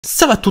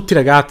Salve a tutti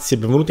ragazzi e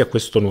benvenuti a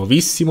questo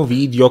nuovissimo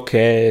video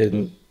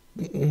che...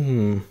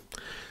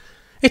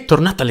 è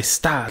tornata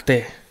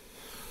l'estate.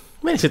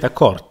 Ve ne siete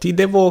accorti?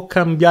 Devo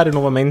cambiare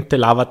nuovamente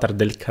l'avatar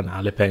del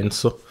canale,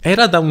 penso.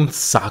 Era da un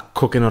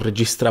sacco che non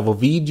registravo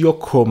video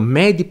con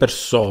me di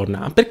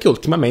persona, perché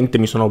ultimamente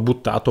mi sono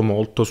buttato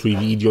molto sui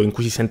video in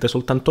cui si sente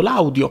soltanto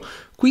l'audio,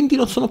 quindi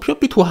non sono più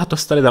abituato a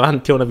stare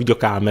davanti a una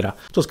videocamera.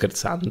 Sto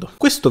scherzando.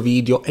 Questo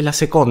video è la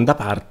seconda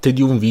parte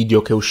di un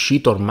video che è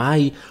uscito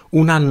ormai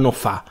un anno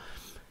fa.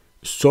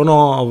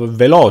 Sono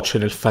veloce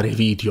nel fare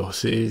video,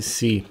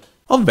 sì.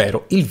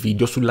 Ovvero il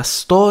video sulla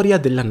storia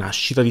della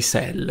nascita di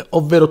Cell,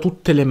 ovvero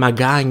tutte le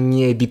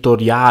magagne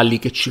editoriali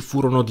che ci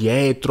furono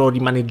dietro,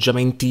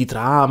 rimaneggiamenti di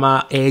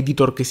trama,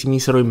 editor che si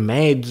misero in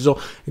mezzo,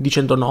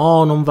 dicendo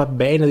no, non va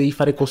bene, devi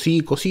fare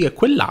così, così e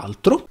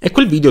quell'altro. E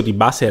quel video di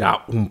base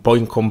era un po'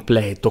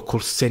 incompleto,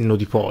 col senno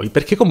di poi,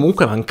 perché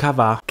comunque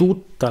mancava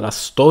tutta la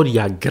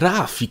storia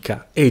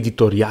grafica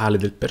editoriale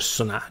del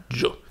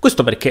personaggio.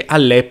 Questo perché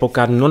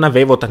all'epoca non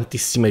avevo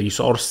tantissime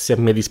risorse a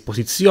mia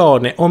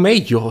disposizione, o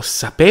meglio,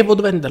 sapevo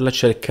dove andarle a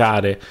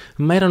cercare,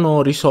 ma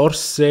erano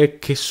risorse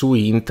che su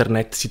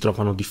internet si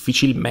trovano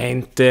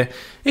difficilmente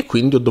e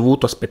quindi ho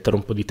dovuto aspettare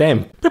un po' di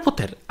tempo per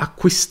poter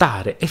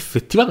acquistare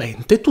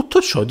effettivamente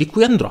tutto ciò di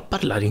cui andrò a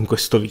parlare in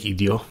questo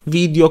video.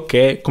 Video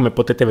che, come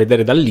potete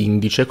vedere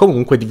dall'indice,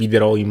 comunque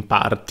dividerò in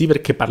parti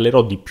perché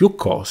parlerò di più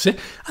cose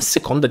a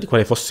seconda di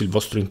quale fosse il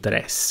vostro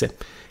interesse.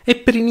 E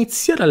per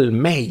iniziare al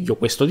meglio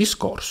questo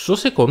discorso,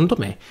 secondo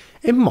me,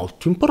 è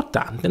molto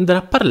importante andare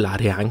a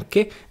parlare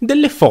anche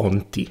delle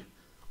fonti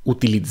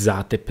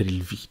utilizzate per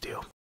il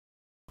video.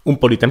 Un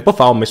po' di tempo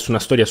fa ho messo una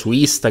storia su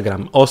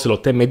Instagram,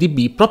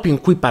 OcelotMDB, proprio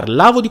in cui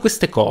parlavo di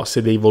queste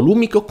cose, dei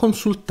volumi che ho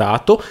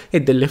consultato e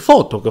delle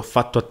foto che ho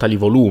fatto a tali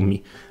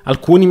volumi.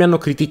 Alcuni mi hanno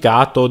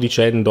criticato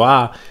dicendo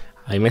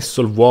hai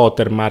messo il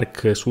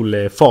watermark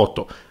sulle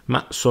foto,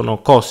 ma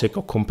sono cose che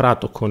ho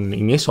comprato con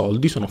i miei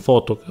soldi, sono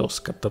foto che ho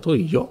scattato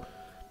io,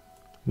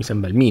 mi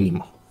sembra il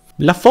minimo.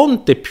 La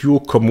fonte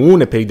più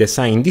comune per i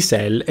design di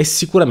Cell è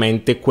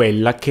sicuramente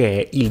quella che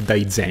è il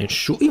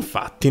Daizenshuu.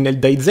 Infatti nel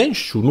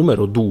Daizenshuu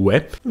numero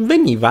 2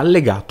 veniva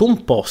allegato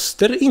un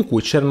poster in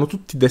cui c'erano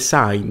tutti i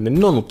design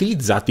non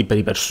utilizzati per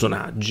i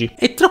personaggi,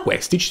 e tra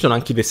questi ci sono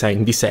anche i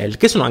design di Cell,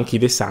 che sono anche i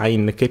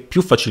design che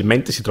più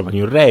facilmente si trovano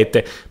in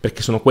rete,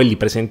 perché sono quelli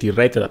presenti in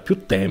rete da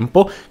più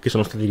tempo, che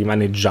sono stati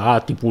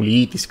rimaneggiati,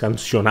 puliti,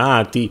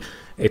 scansionati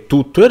e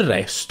tutto il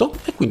resto,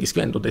 e quindi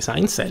scrivendo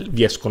design Cell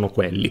vi escono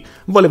quelli.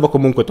 Volevo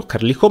comunque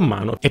toccarli con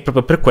mano e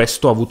proprio per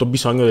questo ho avuto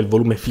bisogno del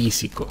volume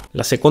fisico.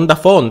 La seconda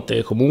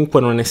fonte comunque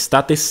non è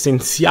stata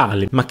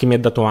essenziale, ma che mi ha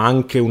dato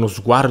anche uno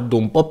sguardo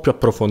un po' più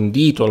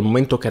approfondito al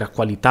momento che era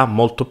qualità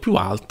molto più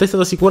alta, è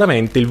stata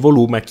sicuramente il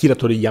volume Akira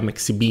Toriyama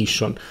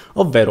Exhibition,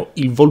 ovvero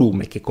il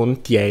volume che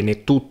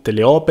contiene tutte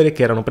le opere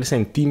che erano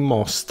presenti in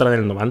mostra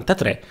nel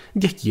 93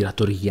 di Akira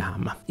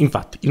Toriyama.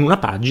 Infatti in una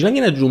pagina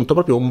viene aggiunto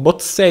proprio un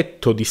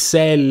bozzetto di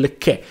Cell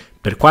che,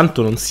 per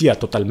quanto non sia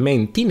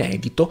totalmente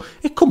inedito,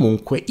 è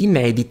comunque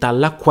inedita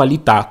la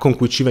qualità con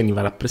cui ci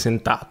veniva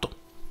rappresentato.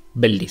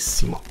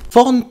 Bellissimo.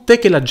 Fonte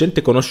che la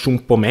gente conosce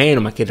un po'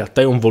 meno, ma che in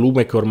realtà è un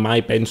volume che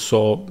ormai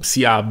penso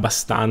sia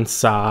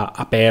abbastanza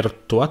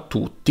aperto a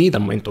tutti,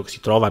 dal momento che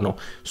si trovano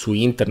su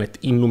internet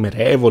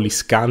innumerevoli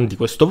scan di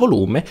questo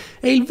volume,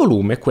 è il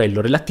volume quello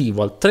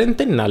relativo al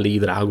trentennale di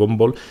Dragon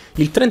Ball,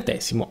 il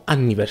 30°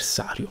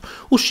 anniversario.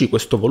 Uscì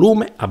questo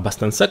volume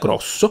abbastanza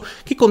grosso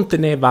che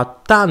conteneva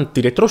tanti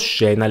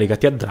retroscena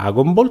legati a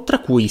Dragon Ball, tra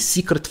cui i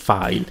secret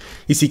file.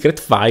 I secret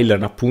file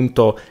erano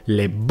appunto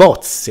le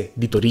bozze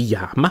di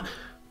Toriyama,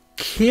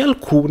 che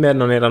alcune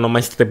non erano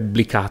mai state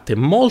pubblicate,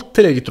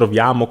 molte le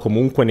ritroviamo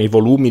comunque nei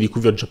volumi di cui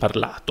vi ho già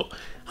parlato,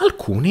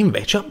 alcune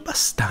invece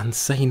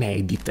abbastanza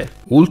inedite.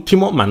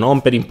 Ultimo, ma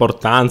non per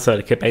importanza,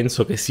 perché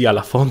penso che sia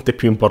la fonte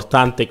più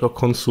importante che ho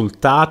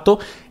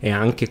consultato e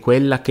anche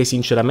quella che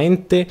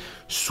sinceramente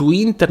su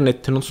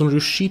internet non sono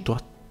riuscito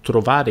a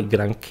trovare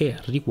granché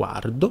al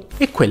riguardo,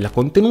 è quella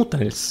contenuta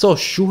nel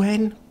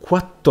Soshuhen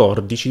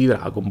 14 di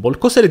Dragon Ball.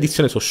 Cos'è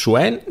l'edizione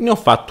Soshuhen? Ne ho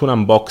fatto un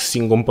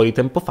unboxing un po' di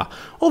tempo fa,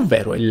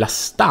 ovvero è la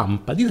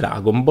stampa di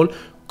Dragon Ball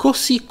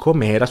così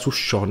com'era su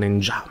Shonen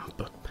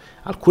Jump.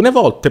 Alcune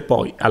volte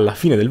poi, alla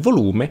fine del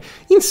volume,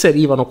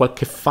 inserivano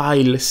qualche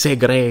file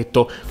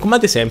segreto, come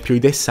ad esempio i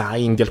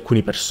design di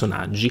alcuni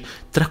personaggi,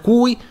 tra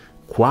cui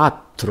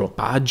 4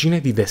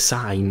 pagine di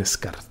design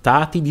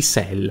scartati di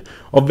Cell,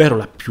 ovvero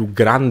la più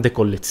grande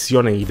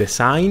collezione di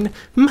design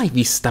mai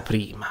vista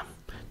prima,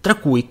 tra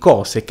cui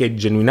cose che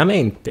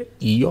genuinamente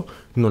io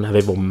non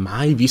avevo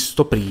mai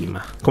visto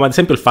prima, come ad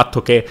esempio il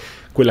fatto che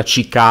quella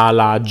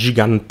cicala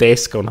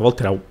gigantesca una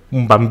volta era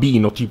un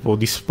bambino tipo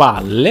di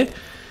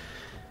spalle.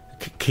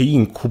 Che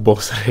incubo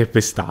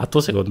sarebbe stato,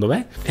 secondo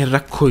me. E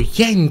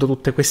raccogliendo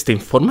tutte queste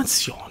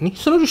informazioni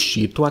sono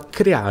riuscito a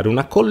creare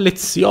una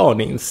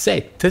collezione in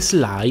 7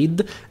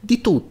 slide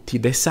di tutti i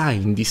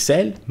design di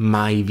Cell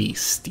mai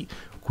visti.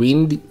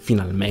 Quindi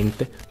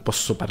finalmente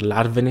posso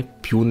parlarvene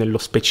più nello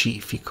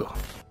specifico.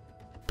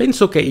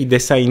 Penso che i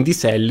design di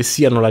Cell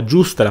siano la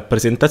giusta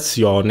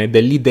rappresentazione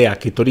dell'idea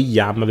che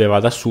Toriyama aveva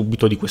da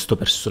subito di questo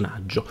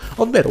personaggio,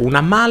 ovvero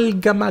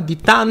un'amalgama di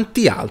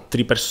tanti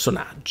altri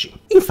personaggi.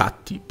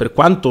 Infatti, per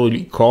quanto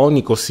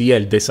iconico sia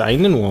il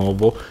design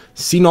nuovo,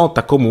 si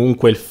nota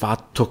comunque il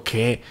fatto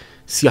che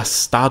sia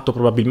stato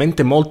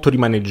probabilmente molto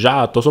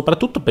rimaneggiato,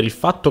 soprattutto per il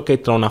fatto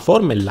che tra una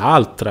forma e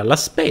l'altra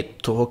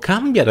l'aspetto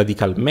cambia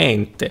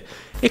radicalmente,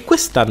 e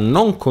questa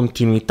non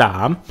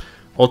continuità,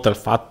 oltre al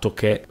fatto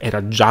che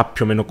era già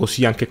più o meno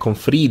così anche con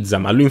Frieza,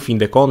 ma lui in fin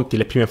dei conti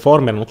le prime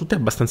forme erano tutte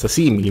abbastanza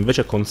simili,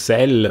 invece con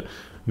Cell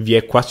vi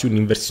è quasi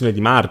un'inversione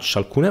di marcia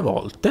alcune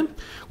volte.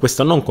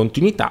 Questa non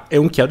continuità è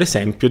un chiaro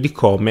esempio di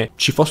come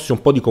ci fosse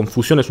un po' di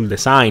confusione sul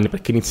design,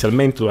 perché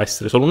inizialmente doveva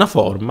essere solo una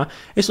forma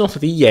e sono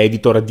stati gli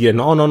editor a dire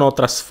no,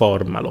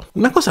 trasformalo.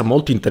 Una cosa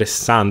molto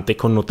interessante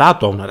che ho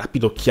notato a una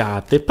rapida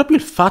occhiata è proprio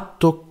il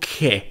fatto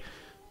che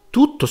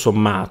tutto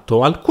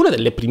sommato, alcune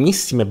delle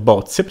primissime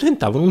bozze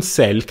presentavano un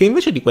Cell che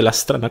invece di quella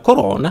strana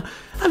corona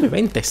aveva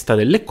in testa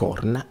delle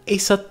corna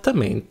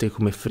esattamente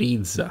come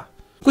Frieza.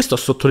 Questo a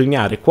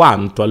sottolineare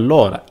quanto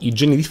allora i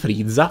geni di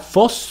Frieza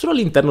fossero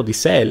all'interno di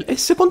Cell, e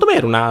secondo me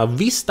era una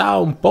vista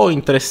un po'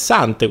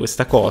 interessante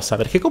questa cosa,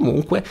 perché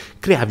comunque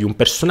creavi un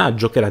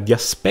personaggio che era di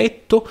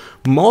aspetto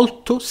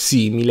molto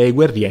simile ai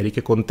guerrieri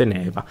che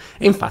conteneva,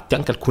 e infatti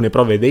anche alcune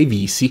prove dei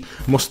visi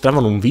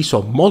mostravano un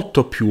viso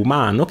molto più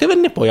umano che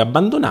venne poi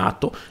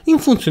abbandonato in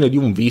funzione di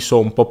un viso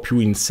un po' più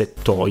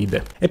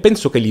insettoide, e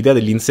penso che l'idea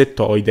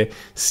dell'insettoide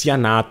sia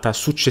nata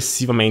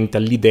successivamente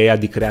all'idea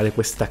di creare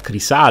questa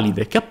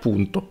crisalide che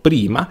appunto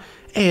prima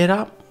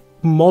era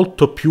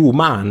molto più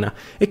umana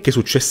e che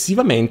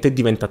successivamente è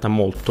diventata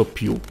molto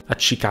più a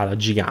cicala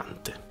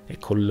gigante. E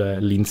con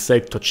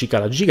l'insetto a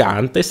cicala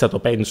gigante è stato,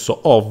 penso,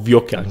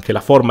 ovvio che anche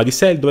la forma di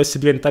Cell dovesse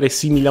diventare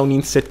simile a un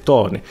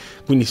insettone,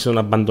 quindi si sono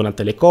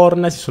abbandonate le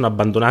corna, si sono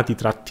abbandonati i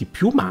tratti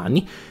più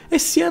umani e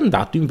si è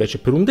andato invece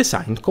per un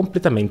design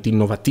completamente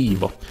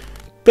innovativo,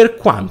 per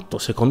quanto,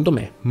 secondo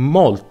me,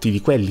 molti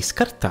di quelli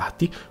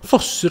scartati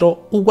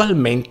fossero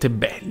ugualmente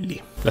belli.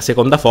 La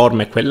seconda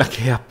forma è quella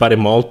che appare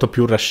molto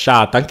più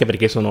rushata, anche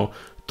perché sono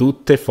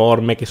tutte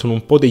forme che sono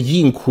un po' degli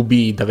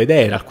incubi da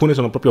vedere, alcune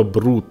sono proprio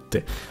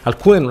brutte,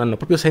 alcune non hanno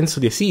proprio senso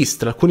di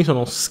esistere, alcuni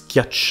sono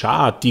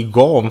schiacciati,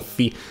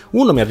 gonfi.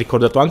 Uno mi ha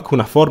ricordato anche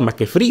una forma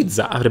che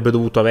Frieza avrebbe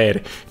dovuto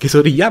avere, che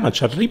Toriyama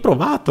ci ha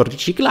riprovato a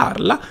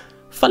riciclarla,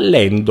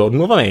 fallendo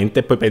nuovamente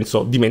e poi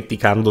penso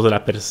dimenticandosela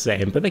per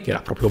sempre perché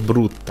era proprio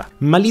brutta.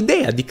 Ma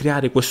l'idea di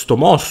creare questo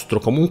mostro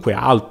comunque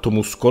alto,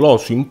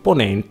 muscoloso,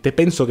 imponente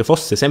penso che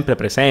fosse sempre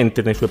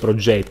presente nei suoi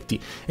progetti,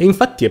 e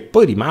infatti è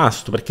poi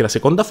rimasto perché la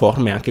seconda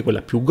forma è anche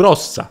quella più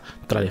grossa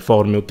tra le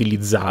forme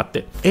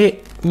utilizzate.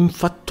 E un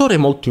fattore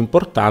molto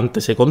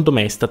importante secondo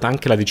me è stata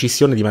anche la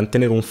decisione di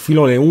mantenere un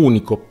filone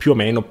unico più o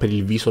meno per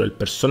il viso del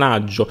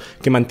personaggio,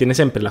 che mantiene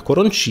sempre la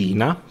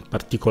coroncina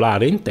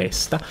particolare in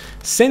testa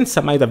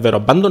senza mai davvero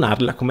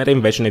abbandonarla come era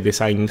invece nei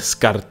design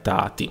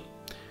scartati.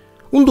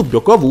 Un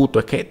dubbio che ho avuto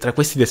è che tra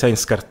questi design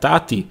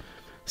scartati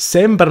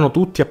sembrano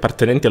tutti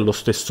appartenenti allo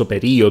stesso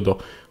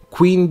periodo,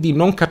 quindi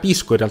non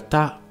capisco in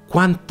realtà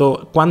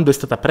quando è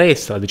stata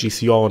presa la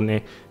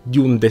decisione di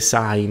un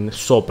design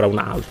sopra un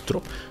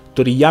altro.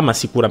 Toriyama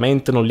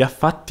sicuramente non li ha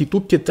fatti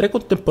tutti e tre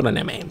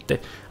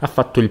contemporaneamente, ha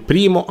fatto il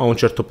primo a un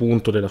certo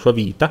punto della sua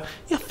vita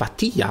e ha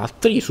fatti gli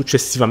altri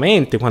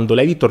successivamente, quando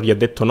l'editor gli ha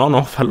detto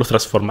no, fallo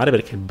trasformare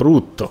perché è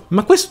brutto.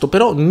 Ma questo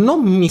però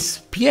non mi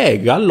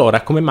spiega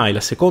allora come mai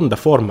la seconda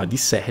forma di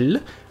Cell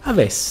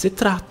avesse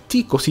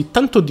tratti così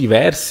tanto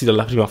diversi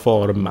dalla prima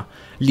forma.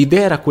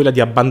 L'idea era quella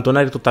di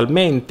abbandonare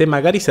totalmente,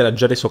 magari si era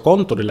già reso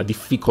conto della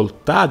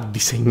difficoltà di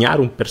disegnare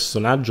un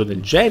personaggio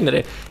del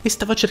genere e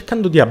stava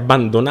cercando di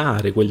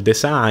abbandonare quel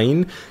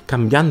design,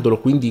 cambiandolo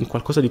quindi in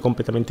qualcosa di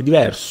completamente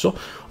diverso,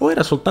 o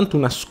era soltanto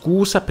una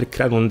scusa per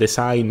creare un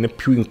design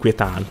più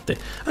inquietante,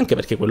 anche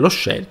perché quello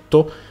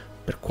scelto,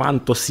 per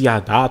quanto sia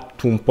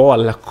adatto un po'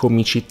 alla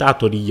comicità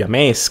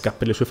toriyamesca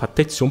per le sue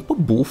fattezze un po'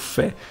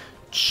 buffe,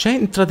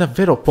 c'entra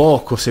davvero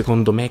poco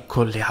secondo me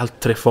con le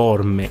altre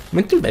forme,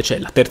 mentre invece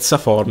la terza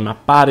forma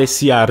pare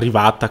sia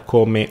arrivata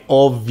come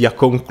ovvia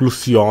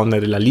conclusione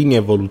della linea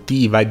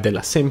evolutiva e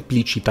della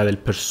semplicità del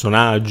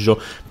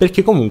personaggio,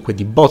 perché comunque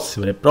di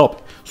bozze vere e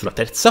proprie sulla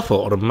terza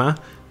forma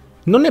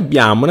non ne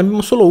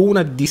abbiamo solo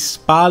una di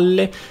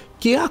spalle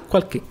che ha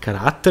qualche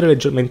carattere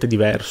leggermente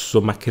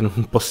diverso, ma che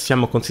non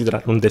possiamo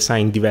considerare un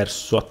design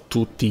diverso a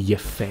tutti gli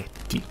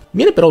effetti.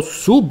 Viene però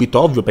subito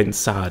ovvio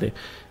pensare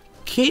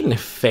che in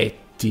effetti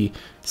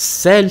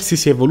Cell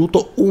si è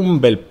evoluto un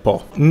bel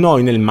po'.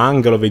 Noi nel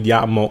manga lo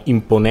vediamo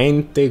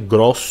imponente,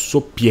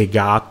 grosso,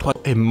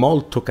 piegato e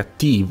molto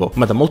cattivo,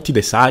 ma da molti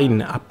design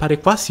appare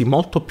quasi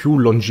molto più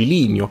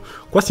longilineo,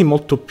 quasi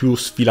molto più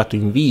sfilato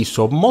in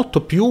viso,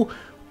 molto più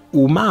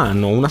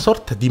umano, una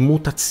sorta di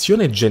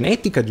mutazione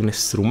genetica di un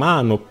essere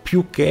umano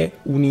più che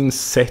un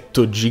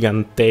insetto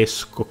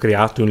gigantesco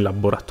creato in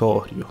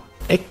laboratorio.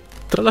 E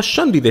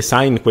Tralasciando i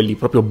design, quelli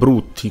proprio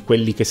brutti,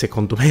 quelli che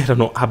secondo me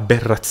erano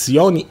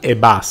aberrazioni e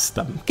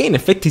basta, che in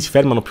effetti si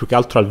fermano più che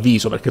altro al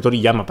viso, perché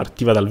Toriyama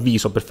partiva dal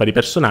viso per fare i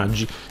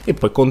personaggi e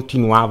poi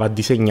continuava a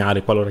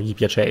disegnare qualora gli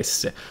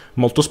piacesse.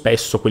 Molto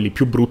spesso quelli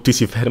più brutti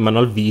si fermano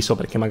al viso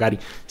perché magari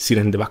si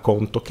rendeva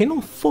conto che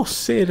non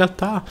fosse in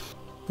realtà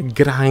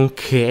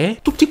granché.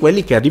 Tutti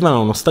quelli che arrivano a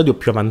uno stadio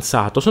più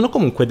avanzato sono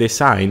comunque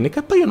design che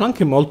appaiono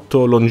anche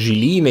molto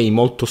longilinei,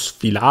 molto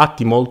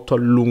sfilati, molto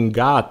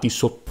allungati,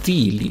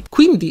 sottili.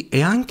 Quindi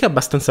è anche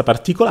abbastanza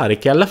particolare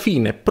che alla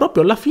fine,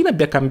 proprio alla fine,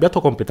 abbia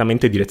cambiato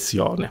completamente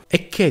direzione.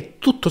 E che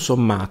tutto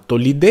sommato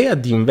l'idea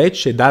di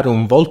invece dare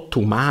un volto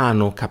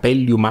umano,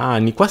 capelli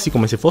umani, quasi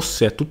come se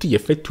fosse a tutti gli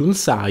effetti un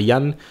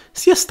Saiyan,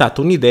 sia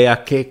stata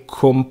un'idea che è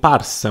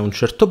comparsa a un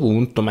certo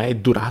punto, ma è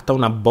durata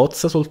una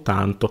bozza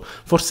soltanto,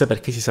 forse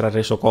perché si sarà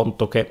reso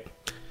conto che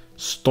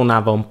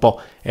stonava un po',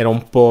 era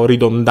un po'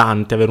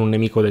 ridondante avere un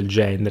nemico del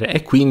genere,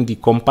 e quindi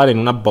compare in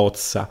una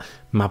bozza,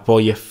 ma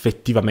poi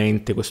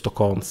effettivamente questo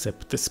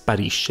concept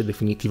sparisce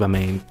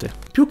definitivamente.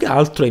 Più che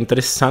altro è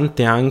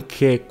interessante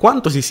anche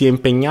quanto si sia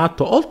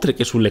impegnato, oltre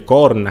che sulle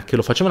corna che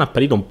lo facevano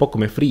apparire un po'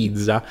 come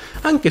Frieza,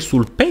 anche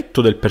sul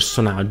petto del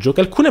personaggio,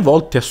 che alcune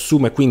volte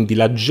assume quindi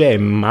la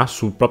gemma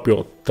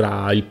proprio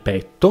tra il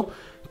petto,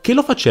 che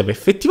lo faceva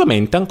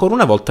effettivamente ancora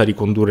una volta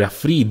ricondurre a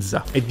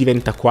Frieza, e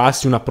diventa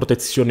quasi una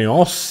protezione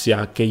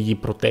ossea che gli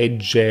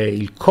protegge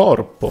il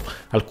corpo.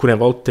 Alcune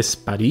volte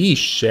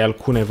sparisce,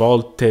 alcune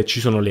volte ci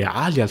sono le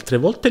ali, altre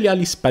volte le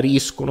ali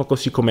spariscono,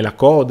 così come la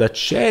coda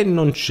c'è e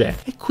non c'è.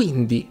 E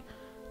quindi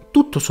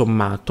tutto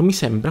sommato mi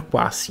sembra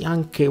quasi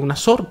anche una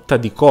sorta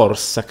di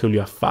corsa che lui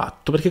ha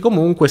fatto, perché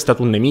comunque è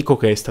stato un nemico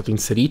che è stato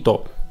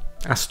inserito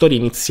a storia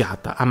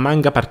iniziata, a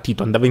manga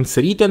partito, andava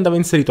inserito e andava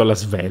inserito alla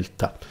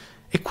svelta.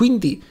 E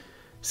quindi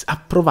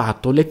ha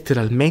provato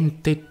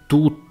letteralmente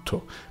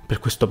tutto per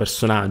questo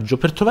personaggio,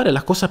 per trovare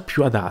la cosa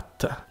più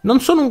adatta. Non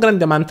sono un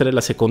grande amante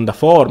della seconda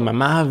forma,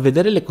 ma a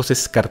vedere le cose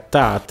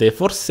scartate,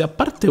 forse a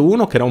parte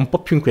uno che era un po'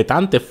 più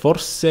inquietante,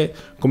 forse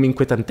come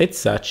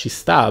inquietantezza ci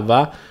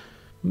stava,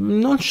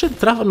 non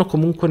c'entravano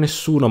comunque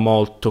nessuno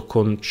molto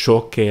con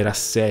ciò che era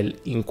Cell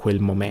in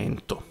quel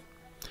momento.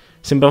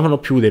 Sembravano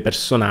più dei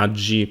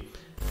personaggi,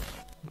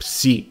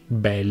 sì,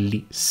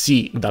 belli,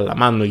 sì, dalla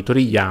mano di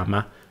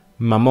Toriyama,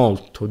 ma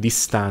molto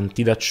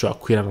distanti da ciò a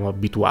cui eravamo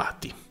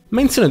abituati.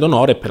 Menzione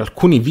d'onore per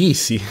alcuni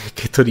visi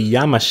che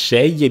Toriyama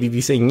sceglie di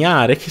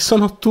disegnare, che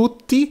sono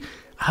tutti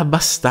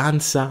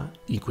abbastanza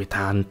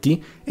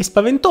inquietanti e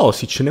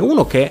spaventosi. Ce n'è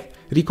uno che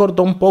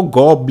ricorda un po'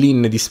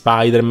 Goblin di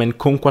Spider-Man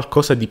con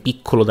qualcosa di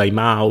piccolo dai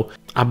Mao,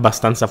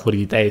 abbastanza fuori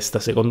di testa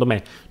secondo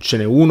me. Ce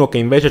n'è uno che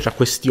invece ha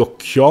questi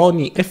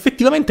occhioni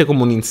effettivamente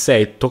come un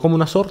insetto, come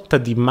una sorta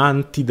di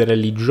mantide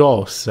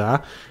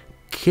religiosa,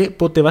 che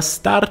poteva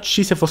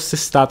starci se fosse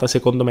stata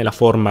secondo me la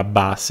forma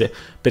base,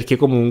 perché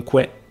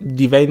comunque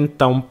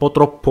diventa un po'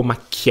 troppo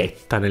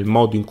macchietta nel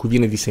modo in cui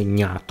viene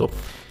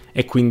disegnato,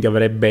 e quindi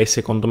avrebbe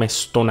secondo me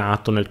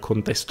stonato nel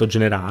contesto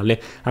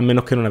generale, a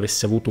meno che non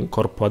avesse avuto un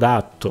corpo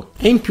adatto.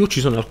 E in più ci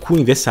sono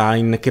alcuni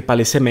design che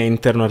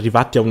palesemente erano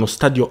arrivati a uno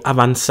stadio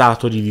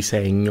avanzato di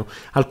disegno,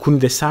 alcuni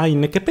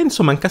design che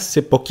penso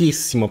mancasse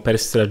pochissimo per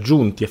essere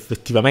aggiunti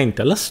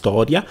effettivamente alla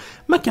storia,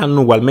 ma che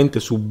hanno ugualmente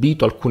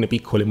subito alcune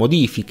piccole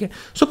modifiche,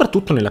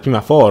 soprattutto nella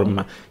prima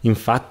forma.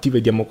 Infatti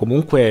vediamo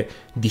comunque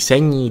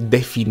disegni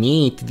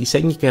definiti,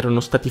 disegni che erano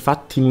stati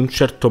fatti in un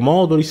certo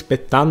modo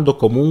rispettando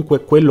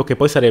comunque quello che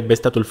poi sarebbe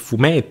stato il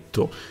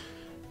fumetto,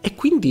 e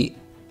quindi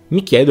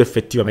mi chiedo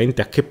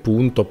effettivamente a che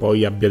punto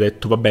poi abbia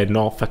detto vabbè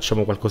no,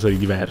 facciamo qualcosa di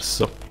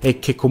diverso, e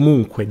che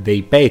comunque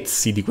dei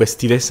pezzi di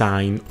questi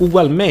design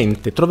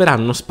ugualmente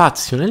troveranno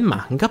spazio nel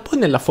manga poi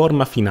nella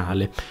forma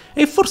finale,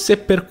 e forse è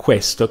per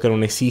questo che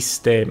non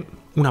esiste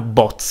una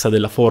bozza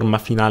della forma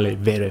finale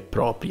vera e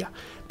propria,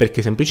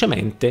 perché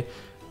semplicemente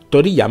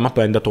Toriyama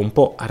poi è andato un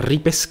po' a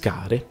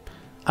ripescare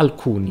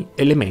alcuni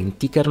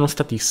elementi che erano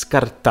stati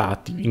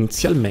scartati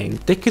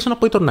inizialmente e che sono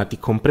poi tornati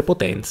con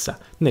prepotenza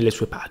nelle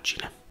sue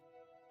pagine.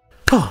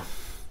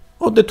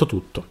 Ho detto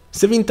tutto.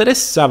 Se vi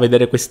interessa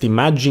vedere queste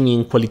immagini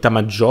in qualità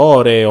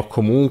maggiore o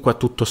comunque a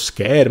tutto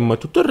schermo e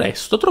tutto il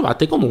resto,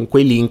 trovate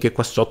comunque i link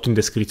qua sotto in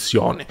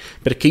descrizione,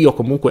 perché io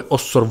comunque ho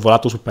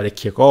sorvolato su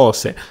parecchie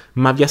cose,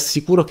 ma vi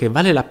assicuro che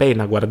vale la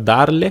pena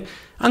guardarle,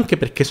 anche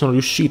perché sono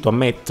riuscito a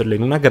metterle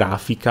in una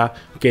grafica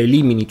che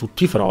elimini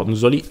tutti i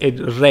fronzoli e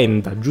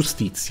renda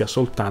giustizia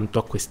soltanto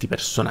a questi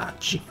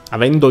personaggi.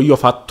 Avendo io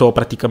fatto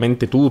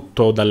praticamente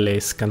tutto,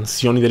 dalle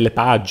scansioni delle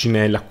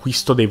pagine,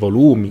 l'acquisto dei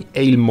volumi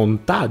e il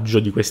montaggio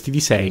di questi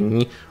disegni,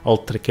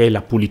 oltre che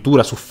la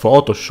pulitura su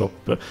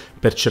Photoshop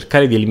per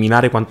cercare di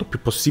eliminare quanto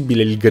più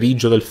possibile il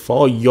grigio del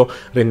foglio,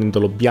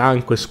 rendendolo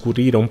bianco e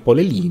scurire un po'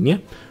 le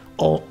linee,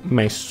 ho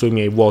messo i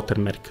miei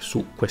watermark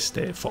su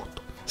queste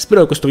foto.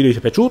 Spero che questo video vi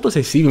sia piaciuto,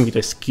 se sì vi invito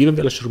a iscrivervi,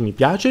 a lasciare un mi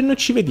piace e noi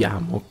ci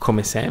vediamo,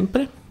 come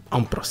sempre, a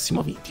un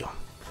prossimo video.